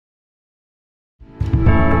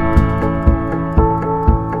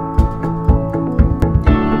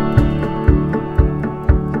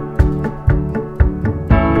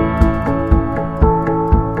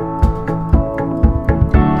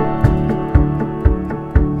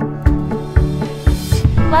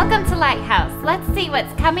Welcome to Lighthouse. Let's see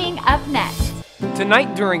what's coming up next.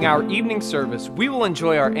 Tonight during our evening service, we will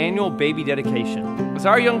enjoy our annual baby dedication. As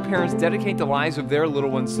our young parents dedicate the lives of their little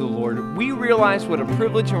ones to the Lord, we realize what a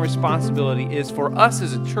privilege and responsibility is for us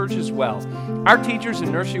as a church as well. Our teachers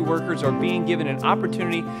and nursery workers are being given an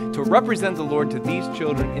opportunity to represent the Lord to these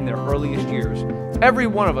children in their earliest years. Every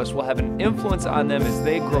one of us will have an influence on them as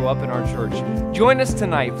they grow up in our church. Join us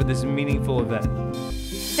tonight for this meaningful event.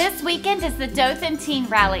 This weekend is the Dothan Teen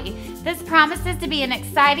Rally. This promises to be an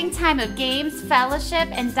exciting time of games, fellowship,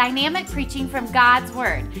 and dynamic preaching from God's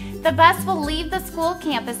Word. The bus will leave the school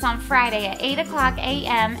campus on Friday at 8 o'clock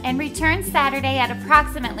a.m. and return Saturday at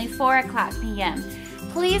approximately 4 o'clock p.m.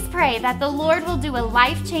 Please pray that the Lord will do a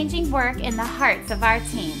life-changing work in the hearts of our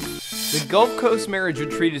teens. The Gulf Coast Marriage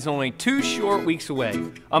Retreat is only 2 short weeks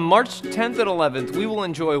away. On March 10th and 11th, we will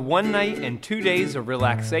enjoy 1 night and 2 days of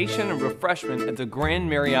relaxation and refreshment at the Grand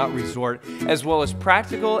Marriott Resort, as well as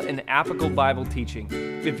practical and applicable Bible teaching.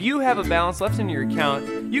 If you have a balance left in your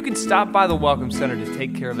account, you can stop by the Welcome Center to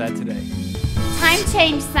take care of that today. Time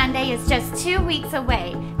Change Sunday is just 2 weeks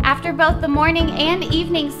away. After both the morning and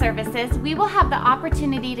evening services, we will have the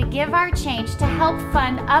opportunity to give our change to help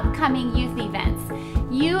fund upcoming youth events.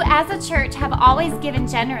 You as a church have always given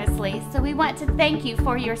generously, so we want to thank you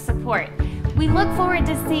for your support. We look forward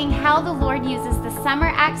to seeing how the Lord uses the summer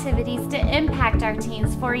activities to impact our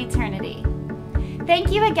teens for eternity.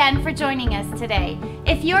 Thank you again for joining us today.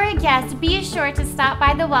 If you're a guest, be sure to stop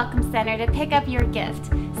by the Welcome Center to pick up your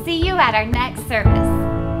gift. See you at our next service.